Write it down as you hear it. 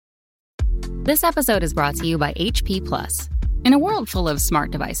This episode is brought to you by HP Plus. In a world full of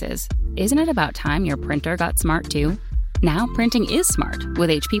smart devices, isn't it about time your printer got smart too? Now printing is smart with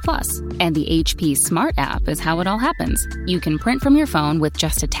HP Plus, and the HP Smart app is how it all happens. You can print from your phone with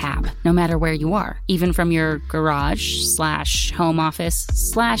just a tap, no matter where you are, even from your garage/home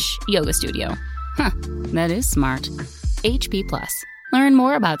office/yoga studio. Huh, that is smart. HP Plus. Learn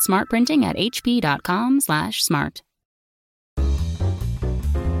more about smart printing at hp.com/smart.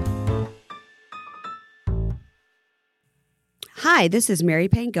 Hi, this is Mary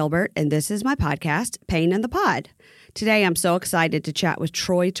Payne Gilbert, and this is my podcast, Payne and the Pod. Today, I'm so excited to chat with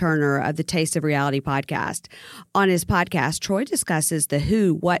Troy Turner of the Taste of Reality podcast. On his podcast, Troy discusses the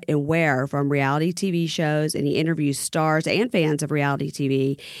who, what, and where from reality TV shows, and he interviews stars and fans of reality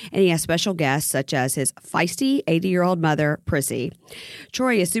TV, and he has special guests such as his feisty 80-year-old mother, Prissy.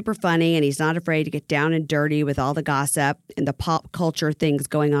 Troy is super funny, and he's not afraid to get down and dirty with all the gossip and the pop culture things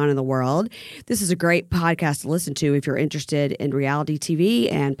going on in the world. This is a great podcast to listen to if you're interested in reality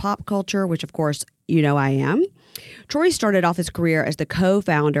TV and pop culture, which, of course, you know I am. Troy started off his career as the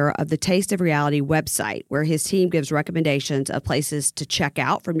co-founder of the Taste of Reality website, where his team gives recommendations of places to check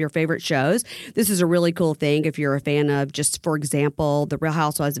out from your favorite shows. This is a really cool thing if you're a fan of, just for example, The Real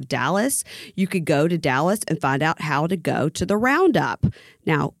Housewives of Dallas. You could go to Dallas and find out how to go to the Roundup.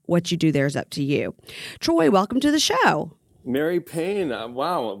 Now, what you do there is up to you. Troy, welcome to the show. Mary Payne,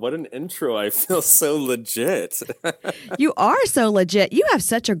 wow, what an intro. I feel so legit. You are so legit. You have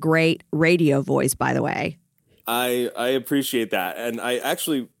such a great radio voice, by the way. I appreciate that. And I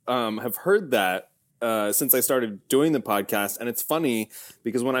actually have heard that since I started doing the podcast. And it's funny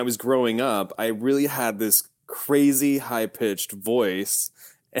because when I was growing up, I really had this crazy high-pitched voice.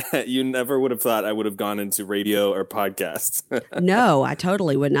 You never would have thought I would have gone into radio or podcasts. No, I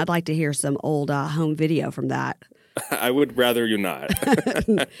totally wouldn't. I'd like to hear some old home video from that. I would rather you not.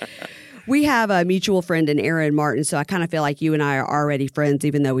 We have a mutual friend in Aaron Martin, so I kind of feel like you and I are already friends,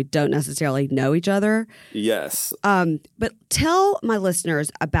 even though we don't necessarily know each other. Yes. But tell my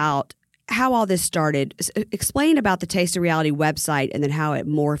listeners about how all this started. Explain about the Taste of Reality website and then how it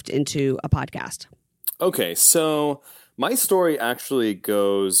morphed into a podcast. Okay, so my story actually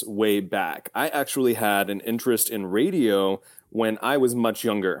goes way back. I actually had an interest in radio when I was much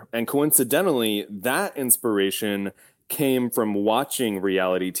younger. And coincidentally, that inspiration came from watching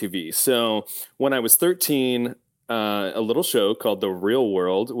reality TV. So when I was 13, a little show called The Real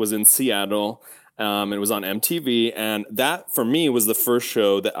World was in Seattle. It was on MTV. And that, for me, was the first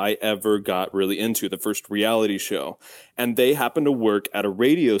show that I ever got really into, the first reality show. And they happened to work at a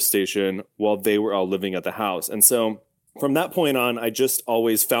radio station while they were all living at the house. And so from that point on, I just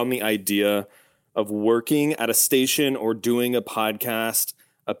always found the idea of working at a station or doing a podcast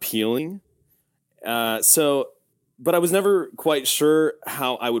appealing. But I was never quite sure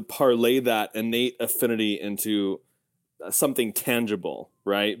how I would parlay that innate affinity into something tangible,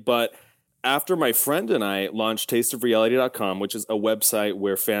 right? But after my friend and I launched tasteofreality.com, which is a website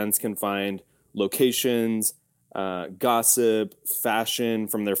where fans can find locations, gossip, fashion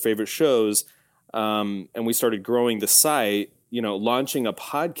from their favorite shows, and we started growing the site, launching a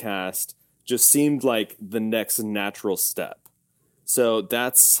podcast just seemed like the next natural step. So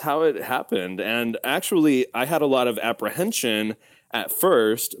that's how it happened. And actually, I had a lot of apprehension at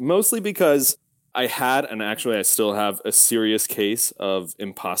first, mostly because I had, and actually I still have, a serious case of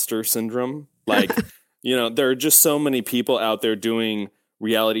imposter syndrome. Like, there are just so many people out there doing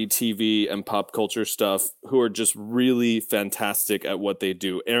reality TV and pop culture stuff who are just really fantastic at what they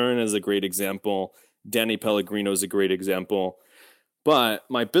do. Aaron is a great example. Danny Pellegrino is a great example. But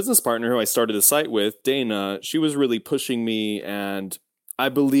my business partner, who I started the site with, Dana, she was really pushing me, and I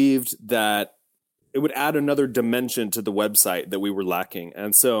believed that it would add another dimension to the website that we were lacking.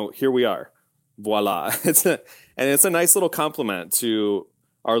 And so here we are. Voila. It's a nice little compliment to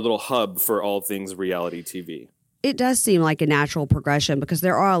our little hub for all things reality TV. It does seem like a natural progression because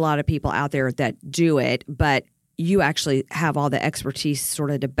there are a lot of people out there that do it, but you actually have all the expertise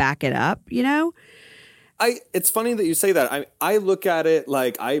sort of to back it up, It's funny that you say that. I look at it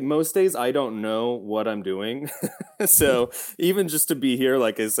like most days I don't know what I'm doing. So even just to be here,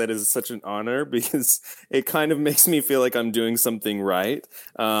 like I said, is such an honor because it kind of makes me feel like I'm doing something right.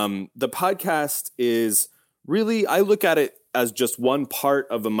 The podcast is really, I look at it as just one part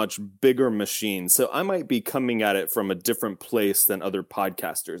of a much bigger machine. So I might be coming at it from a different place than other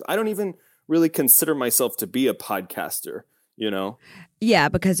podcasters. I don't even really consider myself to be a podcaster, Yeah,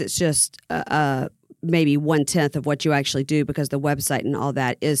 because it's just maybe 1/10 of what you actually do because the website and all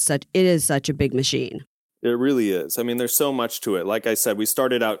that is such a big machine. It really is. I mean, there's so much to it. Like I said, we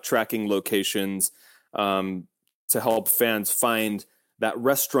started out tracking locations to help fans find that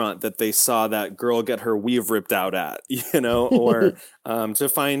restaurant that they saw that girl get her weave ripped out at, or to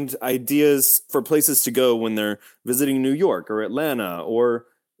find ideas for places to go when they're visiting New York or Atlanta or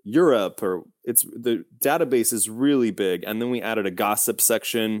Europe, or the database is really big. And then we added a gossip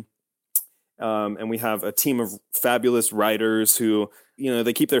section. And we have a team of fabulous writers who,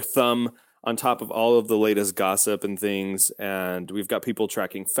 they keep their thumb on top of all of the latest gossip and things. And we've got people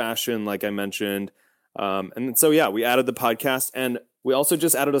tracking fashion, like I mentioned. And so, yeah, we added the podcast, and we also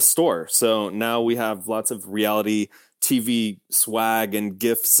just added a store. So now we have lots of reality TV swag and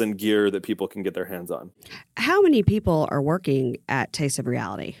gifts and gear that people can get their hands on. How many people are working at Taste of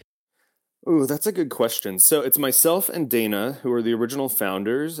Reality? Ooh, that's a good question. So it's myself and Dana, who are the original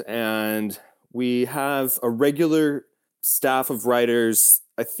founders, and we have a regular staff of writers.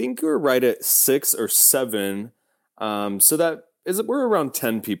 I think we're right at 6 or 7. So we're around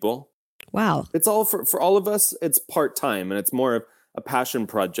 10 people. Wow. It's all for all of us. It's part-time, and it's more of a passion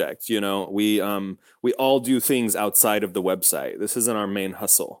project. We all do things outside of the website. This isn't our main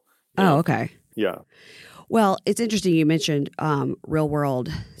hustle. Oh, okay. Yeah. Well, it's interesting you mentioned Real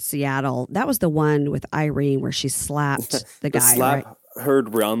World Seattle. That was the one with Irene where she slapped the guy, slap right?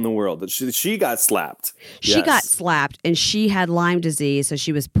 Heard around the world that she got slapped. She got slapped, and she had Lyme disease, so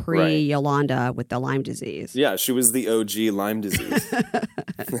she was pre-Yolanda with the Lyme disease. Yeah, she was the OG Lyme disease.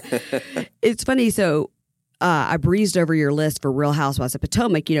 It's funny. So I breezed over your list for Real Housewives of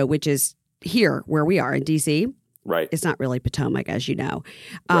Potomac, which is here where we are in D.C. Right. It's not really Potomac, as you know.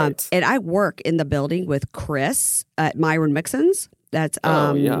 Right. And I work in the building with Chris at Myron Mixon's. That's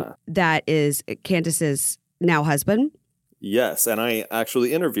that is Candace's now husband. Yes, and I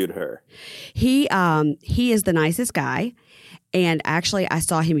actually interviewed her. He is the nicest guy. And actually, I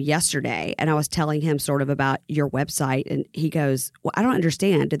saw him yesterday, and I was telling him sort of about your website, and he goes, "Well, I don't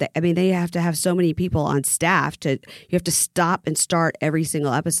understand. They have to have so many people on staff you have to stop and start every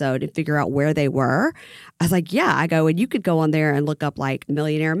single episode and figure out where they were." I was like, "Yeah." I go, and you could go on there and look up like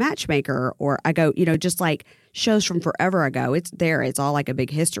Millionaire Matchmaker, or I go, just like shows from forever ago. It's there. It's all like a big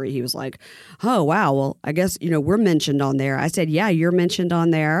history. He was like, "Oh, wow. Well, I guess, we're mentioned on there." I said, "Yeah, you're mentioned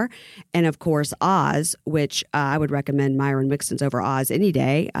on there." And of course, Oz, which I would recommend Myron Mixon's over Oz any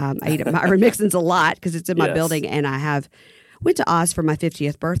day. I eat at Myron Mixon's a lot because it's in my building, and I went to Oz for my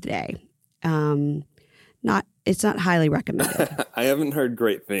 50th birthday. It's not highly recommended. I haven't heard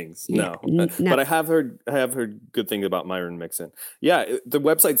great things. No. But I have heard good things about Myron Mixon. Yeah, the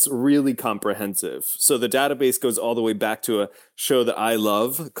website's really comprehensive. So the database goes all the way back to a show that I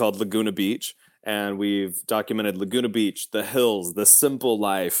love called Laguna Beach. And we've documented Laguna Beach, the hills, the simple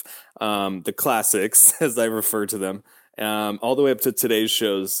life, the classics, as I refer to them, all the way up to today's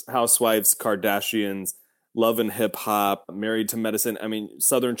shows, Housewives, Kardashians, Love and Hip Hop, Married to Medicine.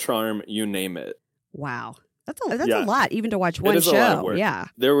 Southern Charm, you name it. Wow. That's a lot, even to watch one show. A lot of work. Yeah.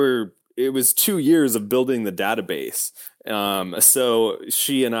 It was 2 years of building the database. So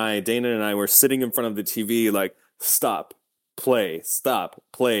Dana and I were sitting in front of the TV like, stop, play,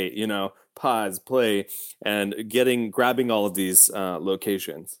 pause, play, and grabbing all of these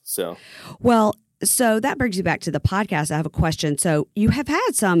locations. So that brings you back to the podcast. I have a question. So you have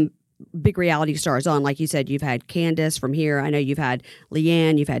had some big reality stars on, like you said. You've had Candace from here. I know you've had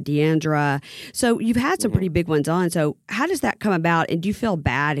Leanne, you've had Deandra. So you've had some pretty big ones on. So how does that come about? And do you feel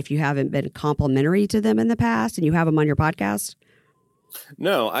bad if you haven't been complimentary to them in the past and you have them on your podcast?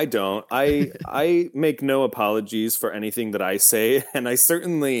 No, I don't. I make no apologies for anything that I say, and I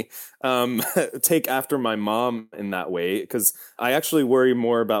certainly take after my mom in that way, because I actually worry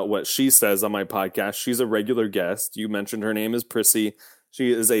more about what she says on my podcast. She's a regular guest. You mentioned her name is Prissy.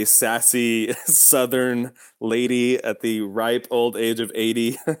 She is a sassy Southern lady at the ripe old age of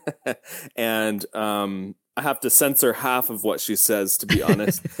 80, and I have to censor half of what she says, to be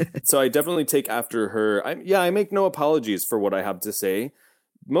honest. So I definitely take after her. I make no apologies for what I have to say,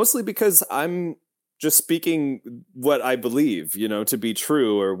 mostly because I'm just speaking what I believe, to be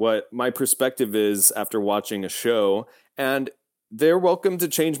true, or what my perspective is after watching a show. And they're welcome to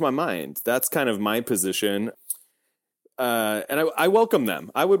change my mind. That's kind of my position. And I welcome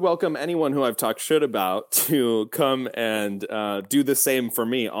them. I would welcome anyone who I've talked shit about to come and do the same for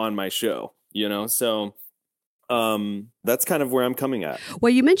me on my show, So that's kind of where I'm coming at.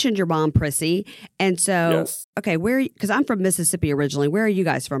 Well, you mentioned your mom, Prissy. And so, yes. Okay, because I'm from Mississippi originally. Where are you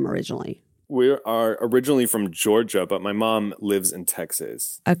guys from originally? We are originally from Georgia, but my mom lives in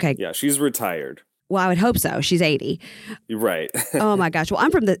Texas. Okay. Yeah, she's retired. Well, I would hope so. She's 80. Right. Oh my gosh. Well,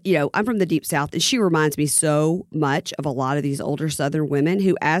 I'm from the deep South, and she reminds me so much of a lot of these older Southern women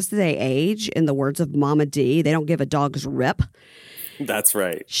who, as they age, in the words of Mama D, they don't give a dog's rip. That's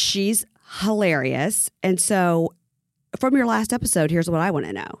right. She's hilarious. And so from your last episode, here's what I want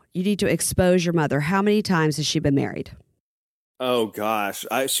to know. You need to expose your mother. How many times has she been married? Oh gosh,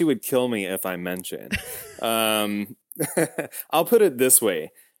 she would kill me if I mentioned. I'll put it this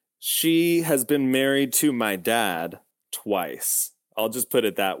way. She has been married to my dad twice. I'll just put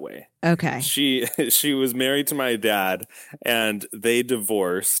it that way. Okay. She was married to my dad and they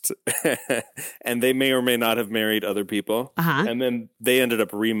divorced and they may or may not have married other people. Uh-huh. And then they ended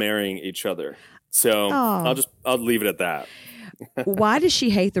up remarrying each other. So I'll leave it at that. Why does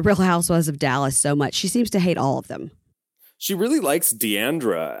she hate the Real Housewives of Dallas so much? She seems to hate all of them. She really likes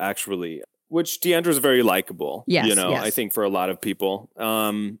Deandra, actually, which Deandra's very likable. Yes, you know, yes. I think for a lot of people.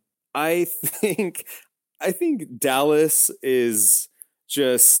 I think Dallas is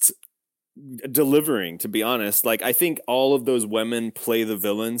just delivering, to be honest. Like, I think all of those women play the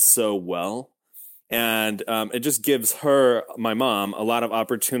villains so well. And it just gives her, my mom, a lot of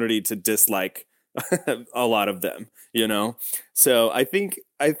opportunity to dislike a lot of them, you know? So I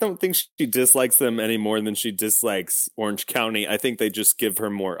don't think she dislikes them any more than she dislikes Orange County. I think they just give her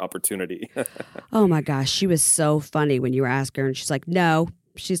more opportunity. Oh my gosh. She was so funny when you were asking her and she's like, no,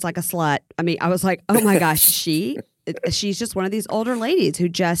 she's like a slut. I mean, I was like, oh my gosh, she's just one of these older ladies who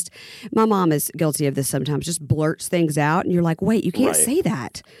just, my mom is guilty of this sometimes, just blurts things out. And you're like, wait, you can't say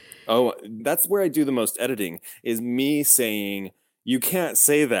that. Oh, that's where I do the most editing, is me saying, you can't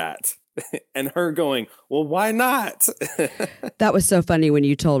say that. And her going, well, why not? That was so funny when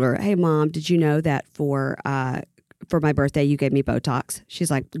you told her, hey, Mom, did you know that for my birthday, you gave me Botox?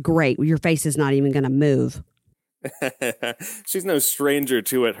 She's like, great. Your face is not even going to move. She's no stranger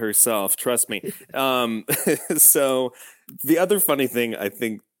to it herself. Trust me. So the other funny thing I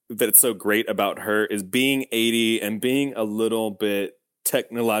think that's so great about her is being 80 and being a little bit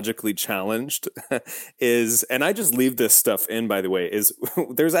technologically challenged is, and I just leave this stuff in, by the way, is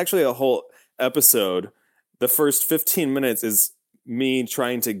there's actually a whole episode. The first 15 minutes is me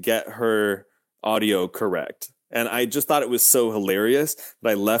trying to get her audio correct. And I just thought it was so hilarious that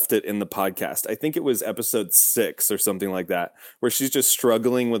I left it in the podcast. I think it was episode 6 or something like that, where she's just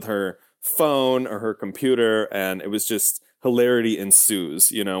struggling with her phone or her computer. And it was just hilarity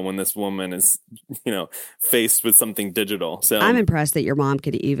ensues, you know, when this woman is, you know, faced with something digital. So I'm impressed that your mom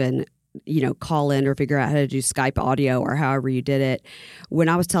could even, you know, call in or figure out how to do Skype audio or however you did it. When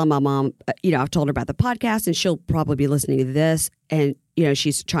I was telling my mom, you know, I've told her about the podcast and she'll probably be listening to this and, you know,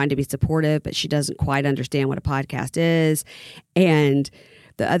 she's trying to be supportive, but she doesn't quite understand what a podcast is. And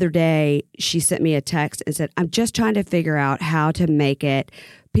the other day she sent me a text and said, I'm just trying to figure out how to make it.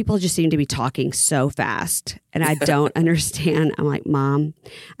 People just seem to be talking so fast and I don't understand. I'm like, Mom,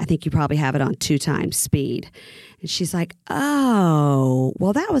 I think you probably have it on 2 times speed. And she's like, oh,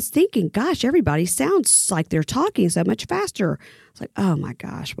 well, that was thinking, gosh, everybody sounds like they're talking so much faster. It's like, oh my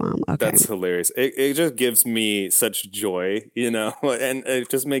gosh, Mom. Okay. That's hilarious. It just gives me such joy, you know, and it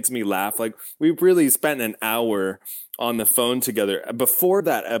just makes me laugh. Like, we really spent an hour on the phone together before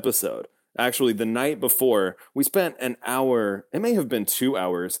that episode. Actually, the night before, we spent an hour, it may have been 2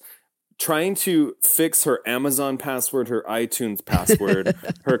 hours, trying to fix her Amazon password, her iTunes password,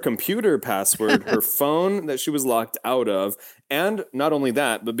 her computer password, her phone that she was locked out of. And not only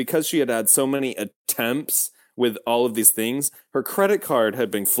that, but because she had had so many attempts with all of these things, her credit card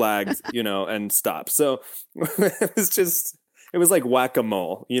had been flagged, you know, and stopped. So it was like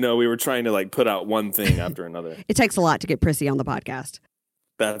whack-a-mole. You know, we were trying to like put out one thing after another. It takes a lot to get prissy on the podcast.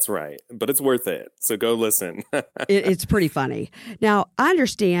 That's right. But it's worth it. So go listen. It's pretty funny. Now, I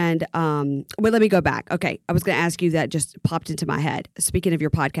understand. Well, let me go back. Okay. I was going to ask you that just popped into my head. Speaking of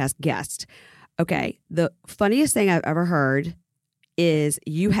your podcast guest. Okay. The funniest thing I've ever heard is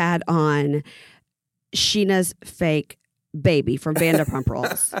you had on Sheena's fake baby from Vanderpump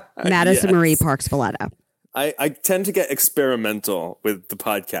Rules, Madison Yes. Marie Parks Valletta. I tend to get experimental with the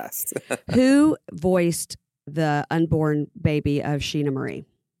podcast. Who voiced the unborn baby of Sheena Marie?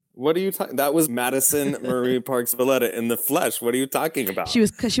 What are you talking? That was Madison Marie Parks Valletta in the flesh. What are you talking about? She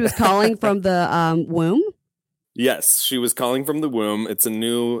was calling from the womb. Yes, she was calling from the womb. It's a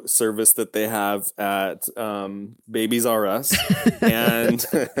new service that they have at Babies R Us. And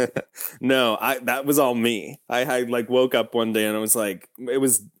no, that was all me. I like woke up one day and I was like, it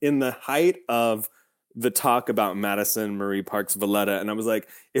was in the height of the talk about Madison Marie Parks Valletta. And I was like,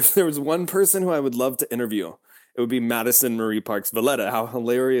 if there was one person who I would love to interview, it would be Madison Marie Parks Valletta. How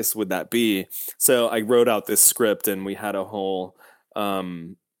hilarious would that be? So I wrote out this script and we had a whole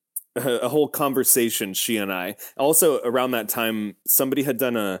conversation, she and I. Also, around that time, somebody had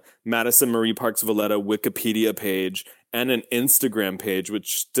done a Madison Marie Parks Valletta Wikipedia page and an Instagram page,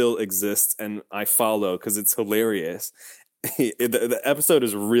 which still exists, and I follow because it's hilarious. The episode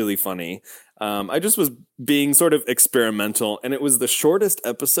is really funny. I just was being sort of experimental, and it was the shortest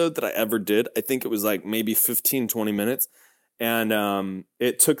episode that I ever did. I think it was like maybe 15, 20 minutes. And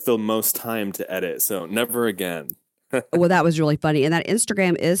it took the most time to edit. So never again. Well, that was really funny. And that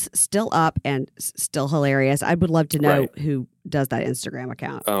Instagram is still up and still hilarious. I would love to know who does that Instagram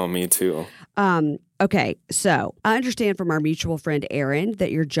account. Oh, me too. Okay. So I understand from our mutual friend, Aaron,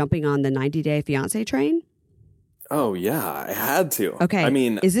 that you're jumping on the 90-Day Fiancé train. Oh, yeah. I had to. Okay. I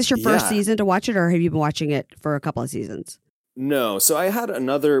mean, is this your first season to watch it, or have you been watching it for a couple of seasons? No. So I had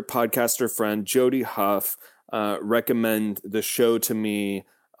another podcaster friend, Jody Huff, recommend the show to me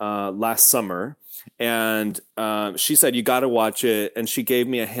last summer. And she said, you got to watch it. And she gave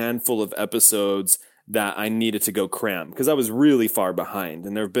me a handful of episodes that I needed to go cram because I was really far behind.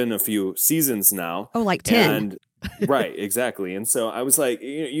 And there have been a few seasons now. Oh, like 10. And, right, exactly. And so I was like,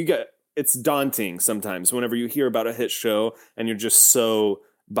 you get, it's daunting sometimes whenever you hear about a hit show and you're just so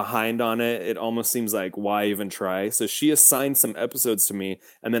behind on it. It almost seems like, why even try? So she assigned some episodes to me,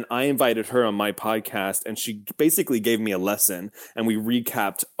 and then I invited her on my podcast, and she basically gave me a lesson, and we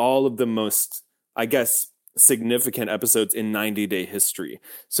recapped all of the most, I guess, significant episodes in 90-day history.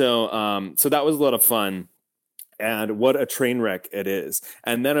 So that was a lot of fun, and what a train wreck it is.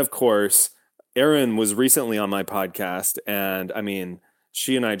 And then, of course, Erin was recently on my podcast, and I mean,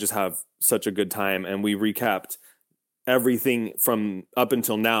 she and I just have such a good time, and we recapped everything from up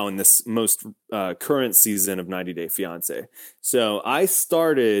until now in this most current season of 90-Day Fiancé. So I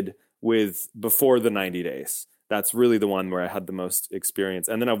started with before the 90 days. That's really the one where I had the most experience.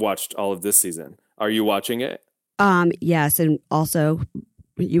 And then I've watched all of this season. Are you watching it? Yes. And also,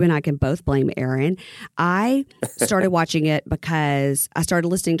 you and I can both blame Erin. I started watching it because I started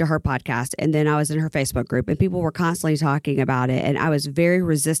listening to her podcast, and then I was in her Facebook group, and people were constantly talking about it. And I was very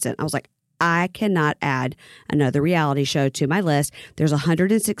resistant. I was like, I cannot add another reality show to my list. There's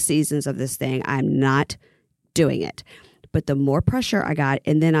 106 seasons of this thing. I'm not doing it. But the more pressure I got,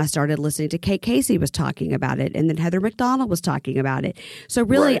 and then I started listening to Kate Casey was talking about it, and then Heather McDonald was talking about it. So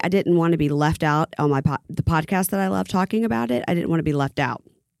really, I didn't want to be left out on my the podcast that I love talking about it. I didn't want to be left out.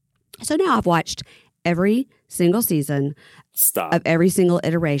 So now I've watched every single season of every single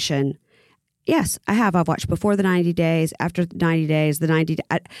iteration. Yes, I have. I've watched before the 90 days, after the 90 days, the 90.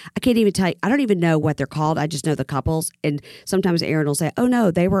 I can't even tell you. I don't even know what they're called. I just know the couples. And sometimes Erin will say, oh,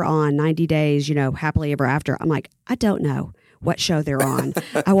 no, they were on 90 days, happily ever after. I'm like, I don't know what show they're on.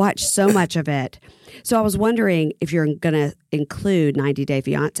 I watched so much of it. So I was wondering if you're going to include 90-Day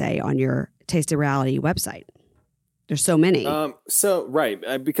Fiancé on your Taste of Reality website. There's so many.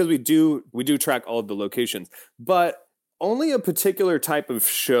 Because we do track all of the locations, but only a particular type of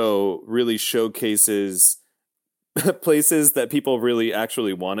show really showcases places that people really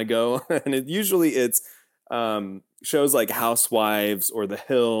actually want to go. And it's shows like Housewives or The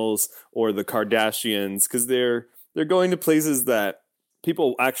Hills or The Kardashians, because they're going to places that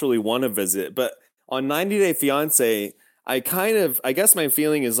people actually want to visit. But on 90-Day Fiancé, I guess my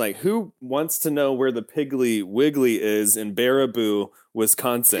feeling is like, who wants to know where the Piggly Wiggly is in Baraboo,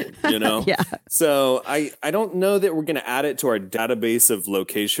 Wisconsin, Yeah. So I don't know that we're going to add it to our database of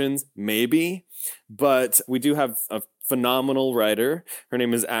locations, maybe, but we do have a phenomenal writer. Her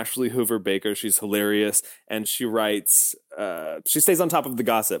name is Ashley Hoover Baker. She's hilarious, and she writes, she stays on top of the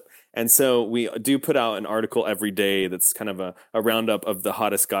gossip. And so we do put out an article every day that's kind of a roundup of the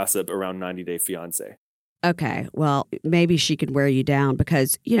hottest gossip around 90-Day Fiancé. Okay, well, maybe she could wear you down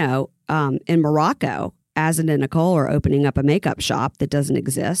because, in Morocco, Azan and Nicole are opening up a makeup shop that doesn't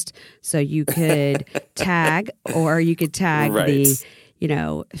exist. So you could tag the,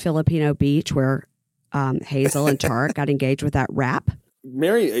 Filipino beach where Hazel and Tarek got engaged with that rap.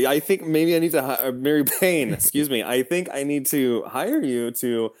 Mary, I think maybe I need to Mary Payne, excuse me. I think I need to hire you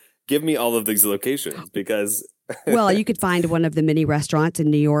to give me all of these locations because... Well, you could find one of the many restaurants in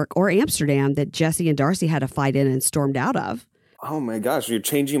New York or Amsterdam that Jesse and Darcy had a fight in and stormed out of. Oh my gosh, you're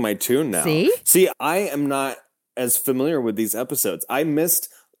changing my tune now. See, I am not as familiar with these episodes. I missed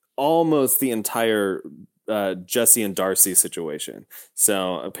almost the entire Jesse and Darcy situation.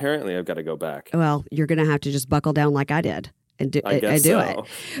 So apparently I've got to go back. Well, you're going to have to just buckle down like I did and do it.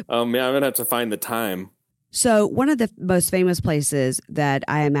 Oh man, I'm going to have to find the time. So one of the most famous places that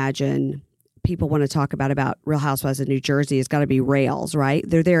I imagine people want to talk about Real Housewives of New Jersey has got to be Rails, right?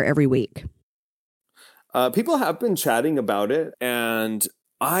 They're there every week. People have been chatting about it, and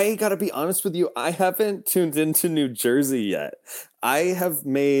I got to be honest with you, I haven't tuned into New Jersey yet. I have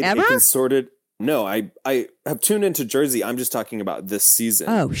made a consorted... No, I have tuned into Jersey. I'm just talking about this season.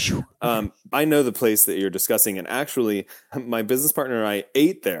 Oh, sure. I know the place that you're discussing, and actually, my business partner and I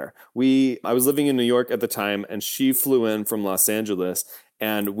ate there. I was living in New York at the time, and she flew in from Los Angeles,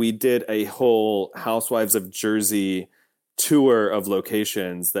 and we did a whole Housewives of Jersey tour of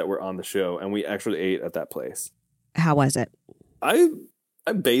locations that were on the show, and we actually ate at that place. How was it?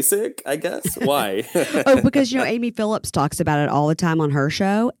 I'm basic, I guess. Why? Oh, because, Amy Phillips talks about it all the time on her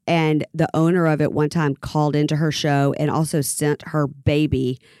show. And the owner of it one time called into her show and also sent her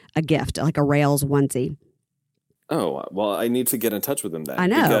baby a gift, like a Rails onesie. Oh, well, I need to get in touch with him then. I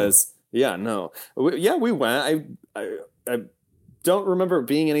know. Because, we went. I don't remember it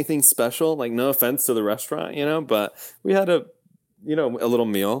being anything special. Like, no offense to the restaurant, but we had a little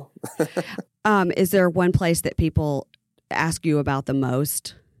meal. Is there one place that people ask you about the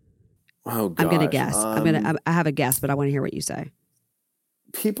most? Oh, gosh. I'm going to guess. I have a guess, but I want to hear what you say.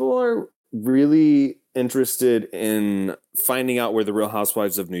 People are really interested in finding out where the Real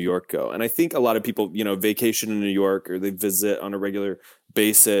Housewives of New York go. And I think a lot of people, vacation in New York or they visit on a regular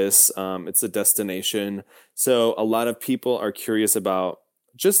basis. It's a destination. So a lot of people are curious about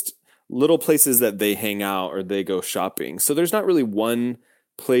just little places that they hang out or they go shopping. So there's not really one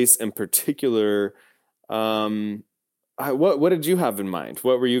place in particular. What did you have in mind?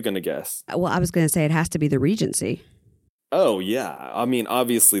 What were you going to guess? Well, I was going to say it has to be the Regency. Oh, yeah. I memean,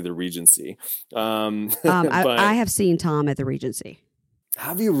 obviously the Regency. I have seen Tom at the Regency.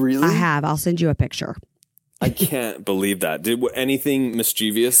 Have you really? I have. I'll send you a picture. I can't believe that. Did anything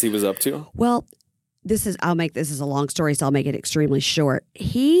mischievous he was up to? Well, this is a long story, so I'll make it extremely short.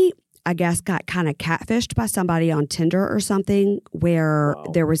 He, I guess, got kind of catfished by somebody on Tinder or something where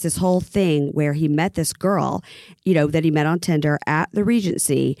there was this whole thing where he met this girl, that he met on Tinder at the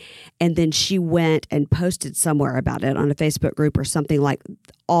Regency. And then she went and posted somewhere about it on a Facebook group or something, like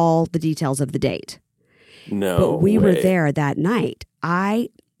all the details of the date. No, but we were there that night. I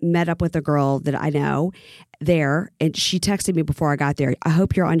met up with a girl that I know there, and she texted me before I got there, "I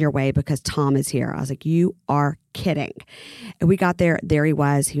hope you're on your way because Tom is here." I was like, "You are kidding." And we got there. There he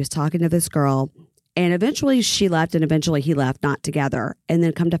was. He was talking to this girl, and eventually she left, and eventually he left, not together. And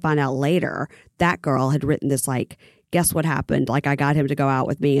then come to find out later, that girl had written this, like, guess what happened? Like, I got him to go out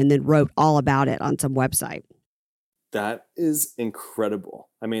with me, and then wrote all about it on some website. That is incredible.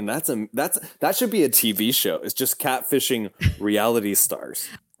 I mean, that should be a TV show. It's just catfishing reality stars,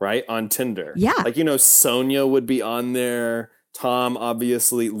 right? On Tinder. Yeah. Like, Sonia would be on there. Tom,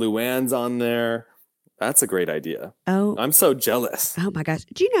 obviously. Luann's on there. That's a great idea. Oh. I'm so jealous. Oh, my gosh.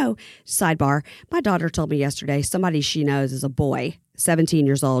 Do you know, sidebar, my daughter told me yesterday, somebody she knows is a boy, 17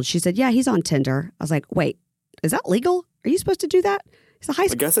 years old. She said, yeah, he's on Tinder. I was like, wait, is that legal? Are you supposed to do that? He's a high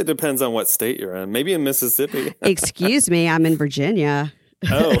school. I guess it depends on what state you're in. Maybe in Mississippi. Excuse me, I'm in Virginia.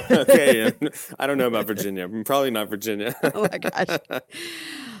 Oh, okay. I don't know about Virginia. Probably not Virginia. Oh, my gosh.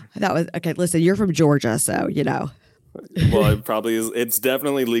 That was, okay, listen, you're from Georgia, so, Well, it probably is. It's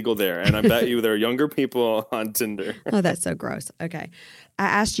definitely legal there. And I bet you there are younger people on Tinder. Oh, that's so gross. Okay. I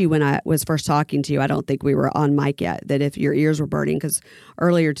asked you when I was first talking to you, I don't think we were on mic yet, that if your ears were burning, because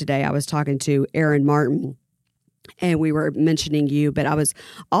earlier today I was talking to Aaron Martin and we were mentioning you, but I was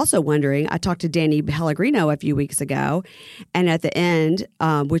also wondering, I talked to Danny Pellegrino a few weeks ago, and at the end,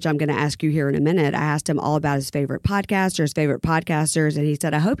 which I'm going to ask you here in a minute, I asked him all about his favorite podcasters, and he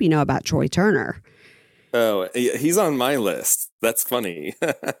said, I hope you know about Troy Turner. Oh, he's on my list. That's funny.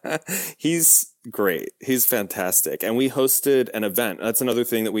 He's great. He's fantastic. And we hosted an event. That's another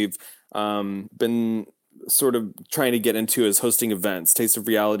thing that we've been sort of trying to get into, is hosting events. Taste of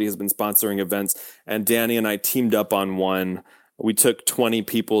Reality has been sponsoring events, and Danny and I teamed up on one. We took 20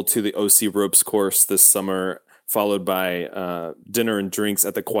 people to the OC Ropes course this summer, followed by dinner and drinks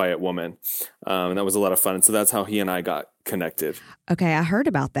at the Quiet Woman. And that was a lot of fun. And so that's how he and I got connected. Okay, I heard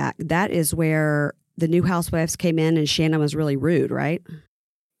about that. That is where the new housewives came in and Shannon was really rude, right?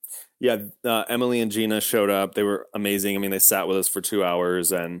 Yeah, Emily and Gina showed up. They were amazing. I mean, they sat with us for 2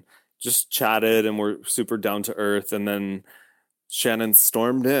 hours and just chatted and were super down to earth. And then Shannon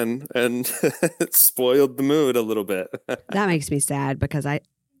stormed in and spoiled the mood a little bit. That makes me sad because I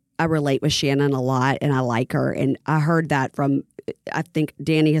relate with Shannon a lot and I like her. And I heard that from, I think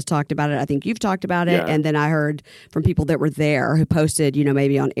Danny has talked about it. I think you've talked about it. Yeah. And then I heard from people that were there who posted,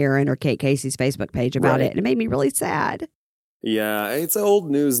 maybe on Aaron or Kate Casey's Facebook page about it. And it made me really sad. Yeah, it's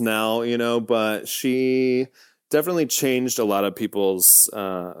old news now, but she definitely changed a lot of people's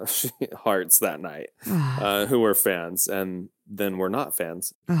hearts that night who were fans and then were not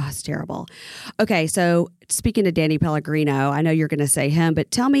fans. Oh, it's terrible. Okay, so speaking of Danny Pellegrino, I know you're going to say him, but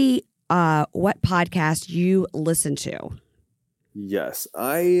tell me what podcast you listen to. Yes,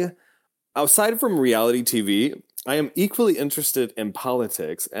 outside from reality TV, I am equally interested in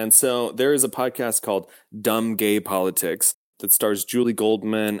politics. And so there is a podcast called Dumb Gay Politics that stars Julie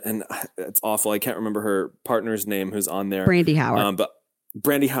Goldman, and it's awful. I can't remember her partner's name who's on there. Brandy Howard.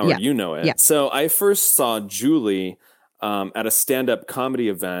 Brandy Howard, Yeah. you know it. Yeah. So I first saw Julie at a stand-up comedy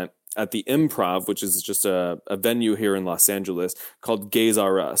event at the Improv, which is just a venue here in Los Angeles called Gays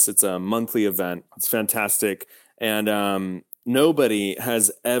R Us. It's a monthly event. It's fantastic. And nobody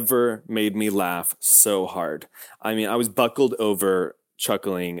has ever made me laugh so hard. I mean, I was buckled over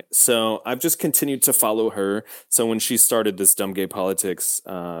chuckling. So I've just continued to follow her. So when she started this Dumb Gay Politics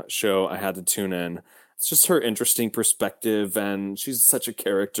show, I had to tune in. It's just her interesting perspective, and she's such a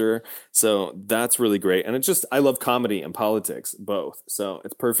character. So that's really great. And I love comedy and politics, both. So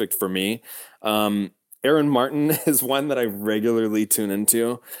it's perfect for me. Erin Martin is one that I regularly tune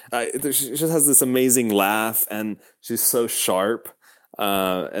into. She just has this amazing laugh, and she's so sharp.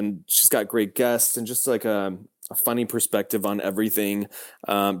 And she's got great guests and just like a funny perspective on everything.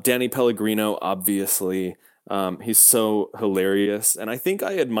 Danny Pellegrino, obviously. He's so hilarious. And I think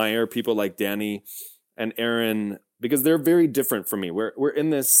I admire people like Danny and Erin because they're very different from me. We're in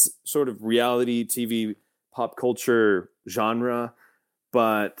this sort of reality TV pop culture genre,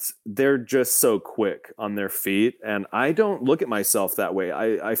 but they're just so quick on their feet. And I don't look at myself that way.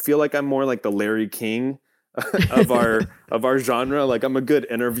 I feel like I'm more like the Larry King of our genre. Like I'm a good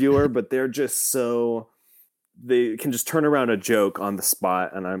interviewer, but they're just they can just turn around a joke on the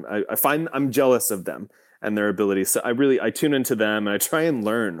spot. And I find I'm jealous of them and their abilities. So I tune into them and I try and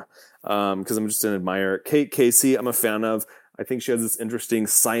learn because I'm just an admirer. Kate Casey, I'm a fan of. I think she has this interesting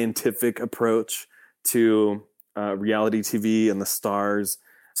scientific approach to reality TV and the stars.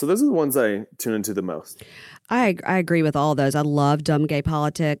 So those are the ones I tune into the most. I agree with all those. I love Dumb Gay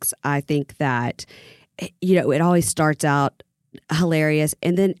Politics. I think that, it always starts out hilarious.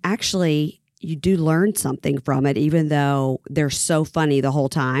 And then actually you do learn something from it, even though they're so funny the whole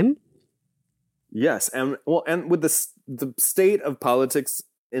time. Yes. And with the state of politics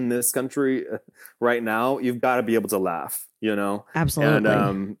in this country right now, you've got to be able to laugh, Absolutely.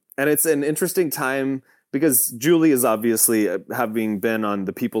 And it's an interesting time because Julie is obviously having been on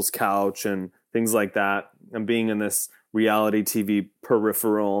the People's Couch and things like that and being in this reality TV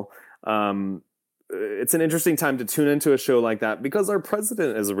peripheral. It's an interesting time to tune into a show like that because our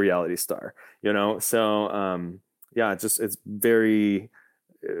president is a reality star, So, it's very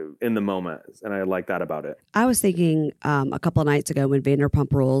in the moment. And I like that about it. I was thinking a couple of nights ago when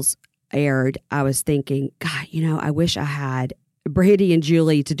Vanderpump Rules aired, I was thinking, God, I wish I had Brandy and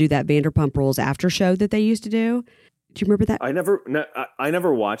Julie to do that Vanderpump Rules after show that they used to do. Do you remember that? I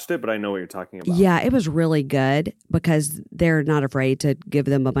never watched it, but I know what you're talking about. Yeah, it was really good because they're not afraid to give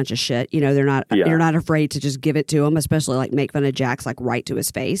them a bunch of shit. They're not afraid to just give it to them, especially like make fun of Jax like right to his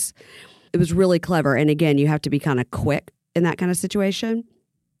face. It was really clever. And again, you have to be kind of quick in that kind of situation.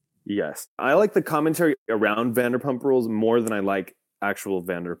 Yes. I like the commentary around Vanderpump Rules more than I like actual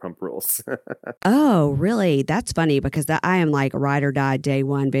Vanderpump Rules. Oh, really? That's funny because I am like ride or die day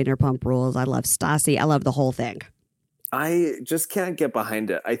one Vanderpump Rules. I love Stassi. I love the whole thing. I just can't get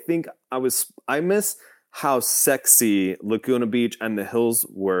behind it. I think I miss how sexy Laguna Beach and The Hills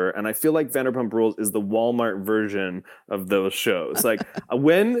were. And I feel like Vanderpump Rules is the Walmart version of those shows. Like,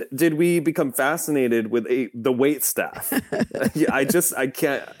 when did we become fascinated with the wait staff?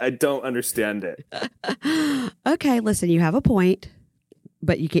 I don't understand it. Okay, listen, you have a point,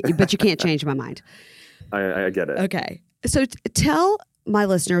 but you can't change my mind. I get it. Okay. So tell my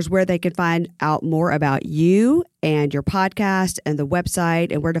listeners where they can find out more about you and your podcast and the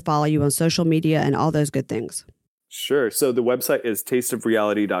website and where to follow you on social media and all those good things. Sure. So the website is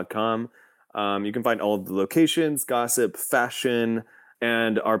tasteofreality.com. You can find all of the locations, gossip, fashion,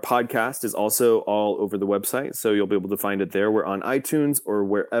 and our podcast is also all over the website. So you'll be able to find it there. We're on iTunes or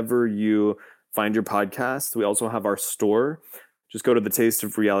wherever you find your podcast. We also have our store. Just go to the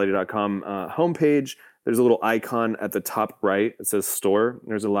tasteofreality.com homepage. There's a little icon at the top right. It says store.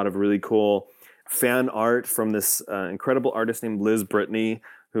 There's a lot of really cool fan art from this incredible artist named Liz Brittany,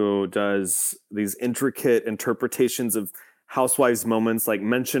 who does these intricate interpretations of Housewives moments like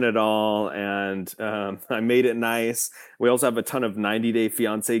Mention It All and I Made It Nice. We also have a ton of 90 Day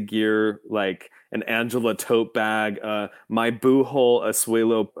Fiancé gear, like an Angela tote bag, my boo hole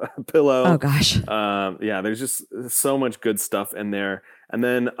Asuelo pillow. Oh, gosh. There's just so much good stuff in there. And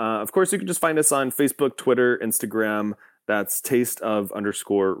then, of course, you can just find us on Facebook, Twitter, Instagram. That's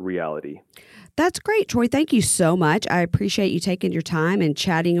taste_of_reality. That's great, Troy. Thank you so much. I appreciate you taking your time and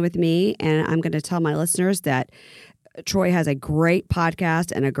chatting with me. And I'm going to tell my listeners that Troy has a great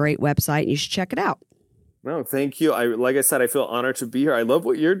podcast and a great website, and you should check it out. No, thank you. Like I said, I feel honored to be here. I love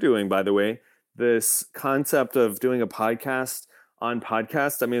what you're doing, by the way. This concept of doing a podcast on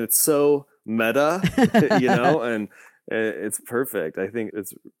podcast. I mean, it's so meta, and It's perfect. I think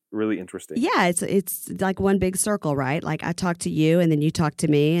it's really interesting. Yeah, it's like one big circle, right? Like I talk to you and then you talk to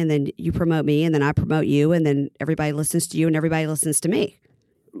me and then you promote me and then I promote you and then everybody listens to you and everybody listens to me.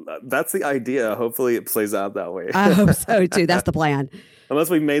 That's the idea. Hopefully it plays out that way. I hope so too. That's the plan. Unless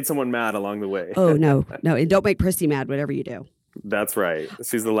we've made someone mad along the way. Oh, no. And don't make Christy mad, whatever you do. That's right.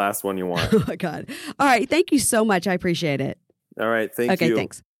 She's the last one you want. Oh, my God. All right. Thank you so much. I appreciate it. All right. Thank you. Okay,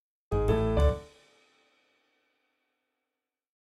 thanks.